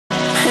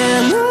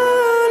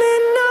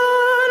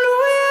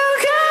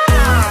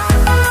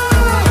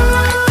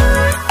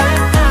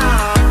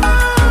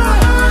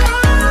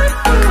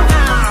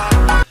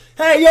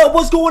Hey yo,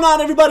 what's going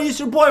on everybody? It's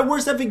your boy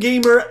Worst Effing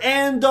Gamer,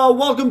 and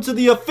welcome to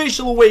the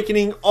official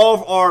awakening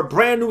of our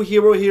brand new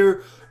hero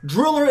here.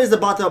 Driller is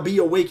about to be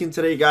awakened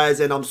today, guys,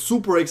 and I'm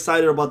super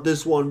excited about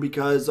this one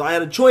because I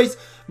had a choice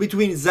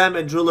between Zem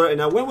and Driller, and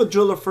I went with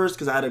Driller first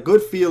because I had a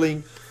good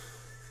feeling.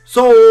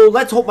 So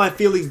let's hope my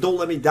feelings don't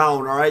let me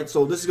down, alright?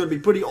 So this is going to be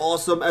pretty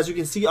awesome. As you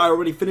can see, I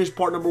already finished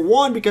part number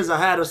 1 because I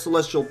had a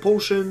Celestial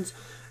Potions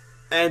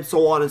and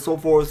so on and so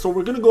forth. So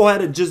we're going to go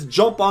ahead and just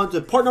jump on to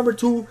part number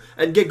 2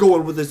 and get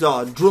going with this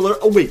Driller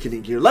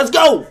Awakening here. Let's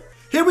go!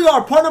 Here we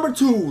are, part number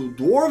 2,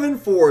 Dwarven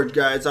Forge,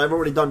 guys. I've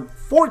already done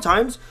 4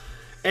 times.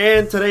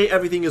 And today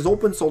everything is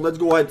open, so let's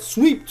go ahead,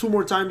 sweep 2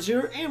 more times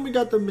here. And we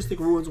got the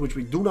Mystic Ruins, which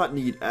we do not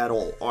need at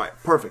all. Alright,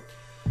 perfect.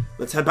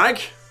 Let's head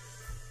back.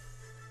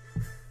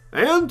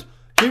 And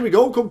here we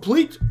go,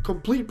 complete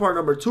part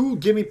number 2.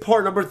 Give me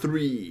part number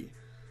 3.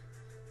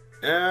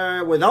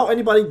 Without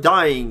anybody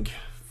dying.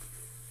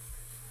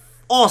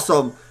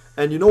 Awesome.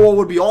 And you know what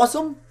would be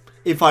awesome?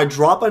 If I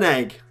drop an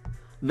egg.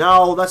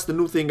 Now, that's the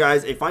new thing,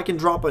 guys. If I can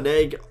drop an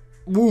egg,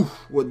 woo,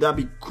 would that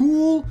be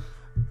cool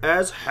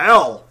as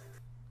hell?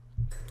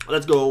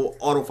 Let's go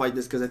auto fight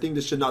this because I think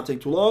this should not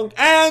take too long.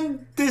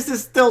 And this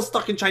is still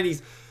stuck in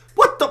Chinese.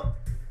 What the?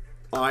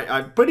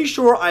 I'm pretty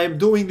sure I am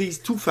doing these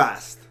too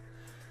fast.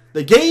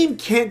 The game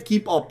can't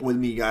keep up with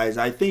me, guys.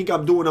 I think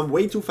I'm doing them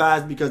way too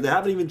fast because they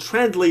haven't even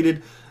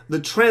translated the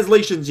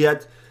translations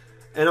yet.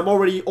 And I'm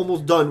already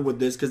almost done with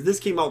this because this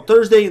came out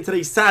Thursday and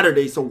today's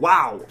Saturday. So,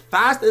 wow.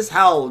 Fast as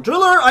hell.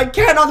 Driller, I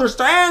can't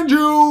understand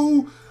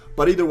you.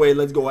 But either way,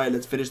 let's go ahead.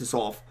 Let's finish this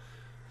off.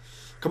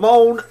 Come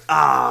on.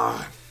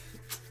 I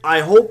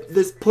hope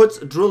this puts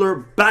Driller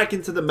back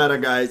into the meta,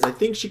 guys. I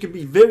think she could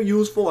be very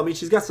useful. I mean,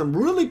 she's got some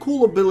really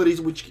cool abilities,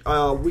 which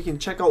we can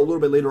check out a little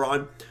bit later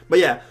on. But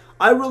yeah,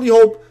 I really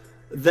hope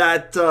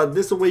that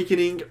this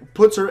awakening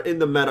puts her in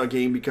the meta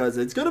game because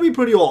it's going to be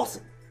pretty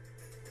awesome.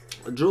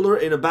 A Driller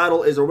in a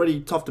battle is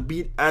already tough to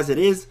beat as it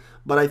is.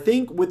 But I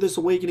think with this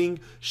awakening,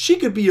 she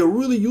could be a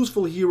really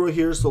useful hero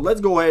here. So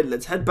let's go ahead.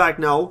 Let's head back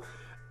now.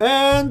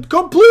 And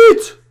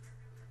complete!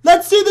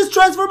 Let's see this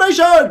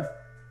transformation!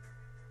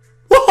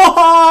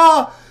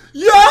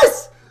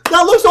 Yes!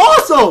 That looks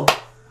awesome!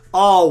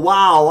 Oh,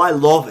 wow. I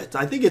love it.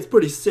 I think it's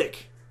pretty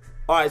sick.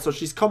 Alright, so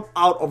she's come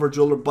out of her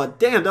Driller, but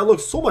damn, that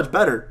looks so much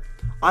better.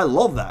 I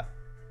love that.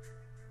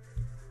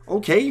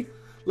 Okay,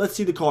 let's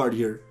see the card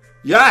here.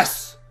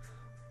 Yes!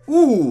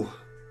 Ooh,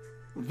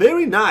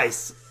 very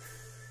nice.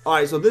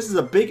 Alright, so this is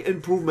a big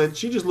improvement.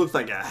 She just looks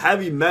like a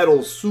heavy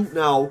metal suit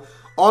now.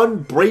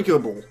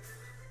 Unbreakable.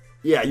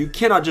 Yeah, you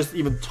cannot just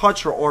even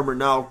touch her armor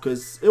now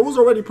because it was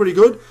already pretty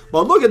good.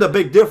 But look at the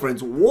big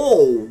difference.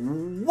 Whoa.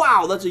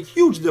 Wow, that's a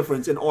huge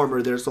difference in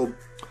armor there. So,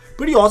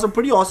 pretty awesome,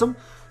 pretty awesome.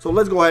 So,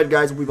 let's go ahead,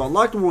 guys. We've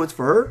unlocked the ruins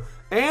for her.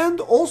 And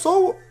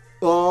also,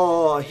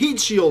 Heat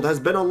Shield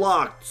has been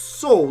unlocked.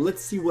 So,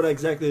 let's see what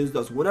exactly this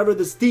does. Whenever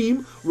the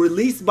steam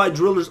released by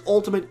Driller's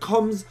ultimate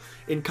comes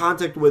in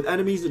contact with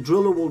enemies, the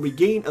Driller will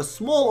regain a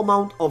small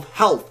amount of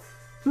health.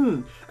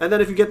 And then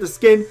if you get the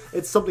skin,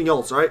 it's something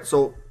else, right?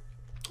 So,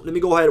 let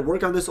me go ahead and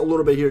work on this a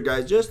little bit here,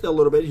 guys. Just a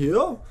little bit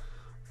here.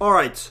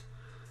 Alright.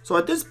 So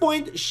at this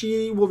point,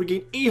 she will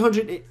regain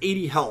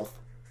 880 health.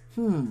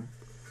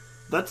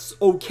 That's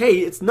okay.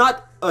 It's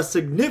not a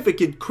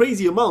significant,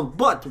 crazy amount.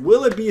 But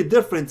will it be a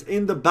difference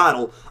in the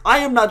battle? I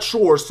am not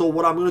sure. So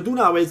what I'm going to do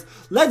now is,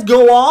 let's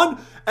go on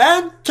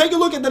and take a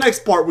look at the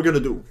next part we're going to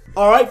do.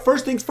 Alright,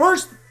 first things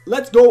first.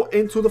 Let's go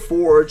into the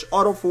forge.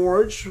 Auto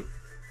forge.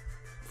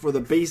 For the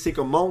basic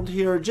amount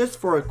here. Just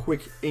for a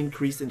quick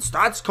increase in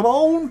stats. Come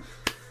on.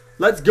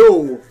 Let's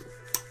go.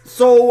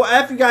 So,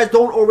 if you guys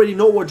don't already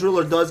know what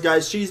Driller does,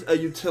 guys, she's a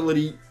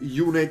utility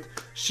unit.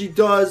 She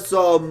does,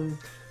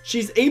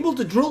 she's able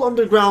to drill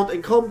underground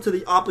and come to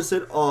the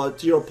opposite, to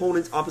your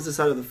opponent's opposite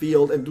side of the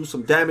field and do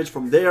some damage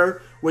from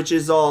there, which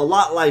is a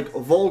lot like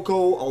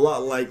Volko, a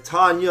lot like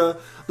Tanya,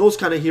 those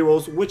kind of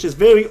heroes, which is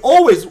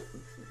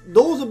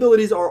those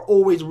abilities are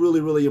always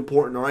really, really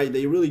important, alright?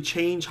 They really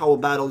change how a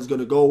battle is going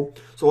to go.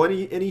 So,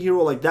 any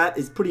hero like that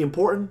is pretty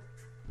important.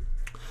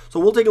 So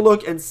we'll take a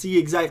look and see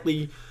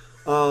exactly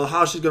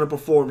how she's going to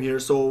perform here.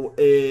 So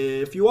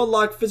if you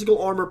unlock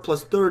physical armor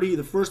plus 30,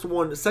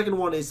 the second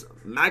one is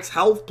max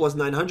health plus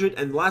 900,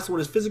 and the last one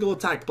is physical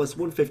attack plus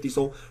 150.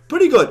 So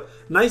pretty good.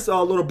 Nice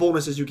little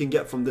bonuses you can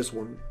get from this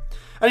one.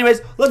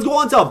 Anyways, let's go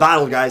on to a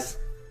battle, guys.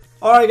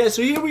 Alright guys,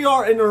 so here we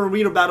are in an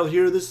arena battle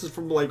here. This is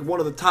from like one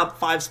of the top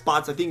 5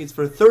 spots. I think it's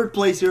for 3rd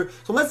place here.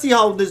 So let's see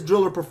how this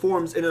Driller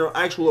performs in an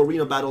actual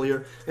arena battle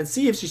here and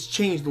see if she's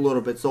changed a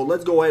little bit. So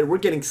let's go ahead. We're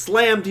getting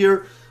slammed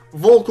here.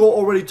 Volko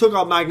already took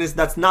out Magnus.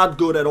 That's not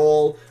good at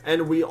all.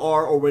 And we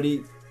are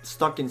already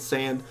stuck in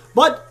sand.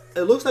 But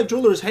it looks like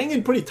Driller is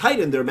hanging pretty tight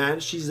in there, man.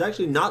 She's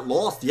actually not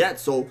lost yet.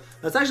 So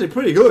that's actually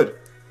pretty good.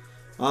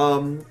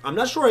 I'm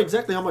not sure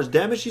exactly how much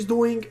damage she's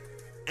doing.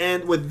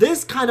 And with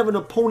this kind of an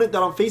opponent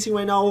that I'm facing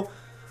right now,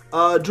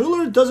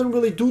 Driller doesn't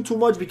really do too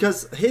much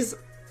because his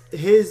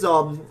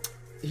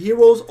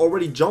heroes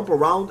already jump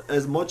around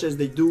as much as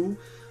they do.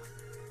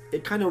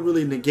 It kind of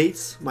really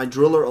negates my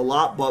Driller a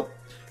lot, but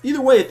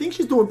either way, I think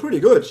she's doing pretty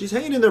good. She's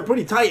hanging in there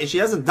pretty tight, and she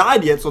hasn't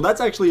died yet, so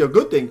that's actually a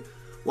good thing.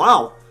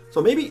 Wow.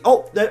 So maybe...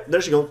 Oh,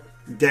 there she goes.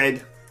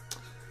 Dead.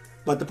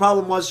 But the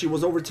problem was she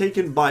was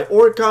overtaken by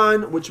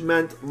Orkan, which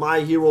meant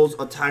my heroes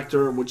attacked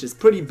her, which is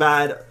pretty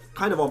bad.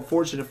 Kind of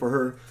unfortunate for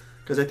her,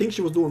 because I think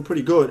she was doing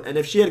pretty good. And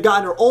if she had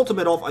gotten her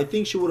ultimate off, I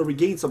think she would have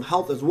regained some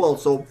health as well.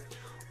 So,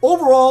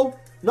 overall,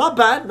 not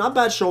bad. Not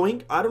bad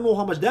showing. I don't know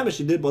how much damage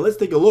she did, but let's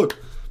take a look.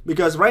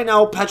 Because right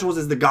now, Petros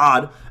is the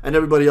god, and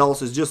everybody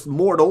else is just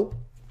mortal.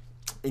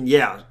 And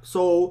yeah,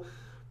 so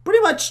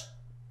pretty much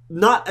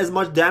not as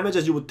much damage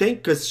as you would think,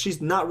 because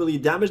she's not really a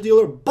damage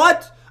dealer,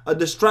 but a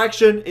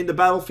distraction in the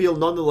battlefield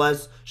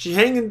nonetheless. She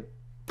hanging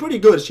pretty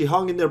good. She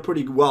hung in there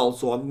pretty well,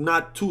 so I'm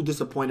not too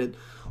disappointed.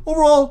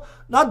 Overall,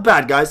 not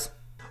bad, guys.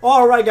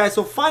 Alright, guys,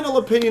 so final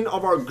opinion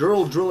of our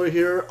girl Driller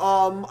here.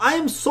 I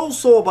am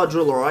so about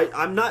Driller, right?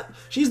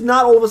 She's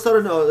not all of a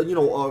sudden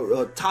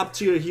a top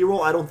tier hero,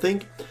 I don't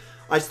think.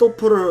 I still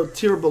put her a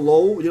tier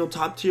below,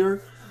 top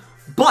tier.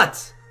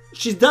 But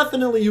she's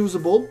definitely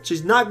usable.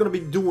 She's not going to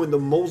be doing the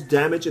most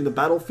damage in the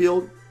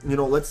battlefield.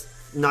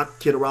 Let's not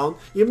kid around.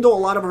 Even though a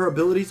lot of her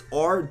abilities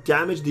are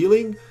damage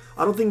dealing,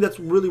 I don't think that's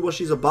really what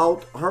she's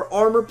about. Her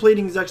armor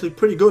plating is actually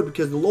pretty good,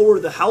 because the lower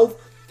the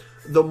health,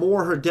 the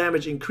more her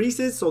damage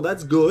increases, so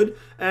that's good.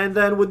 And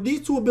then with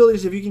these two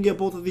abilities, if you can get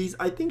both of these,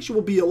 I think she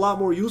will be a lot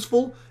more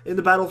useful in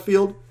the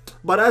battlefield.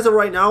 But as of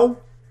right now,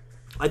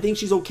 I think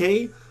she's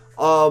okay.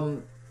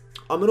 I'm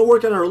going to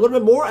work on her a little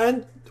bit more,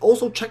 and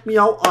also check me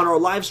out on our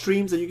live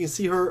streams, and you can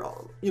see her, a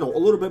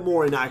little bit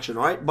more in action,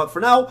 alright? But for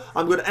now,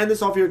 I'm going to end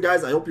this off here,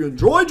 guys. I hope you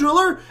enjoy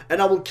Driller,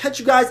 and I will catch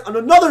you guys on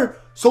another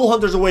Soul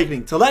Hunters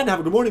Awakening. Till then, have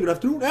a good morning, good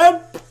afternoon,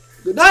 and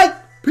good night.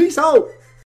 Peace out.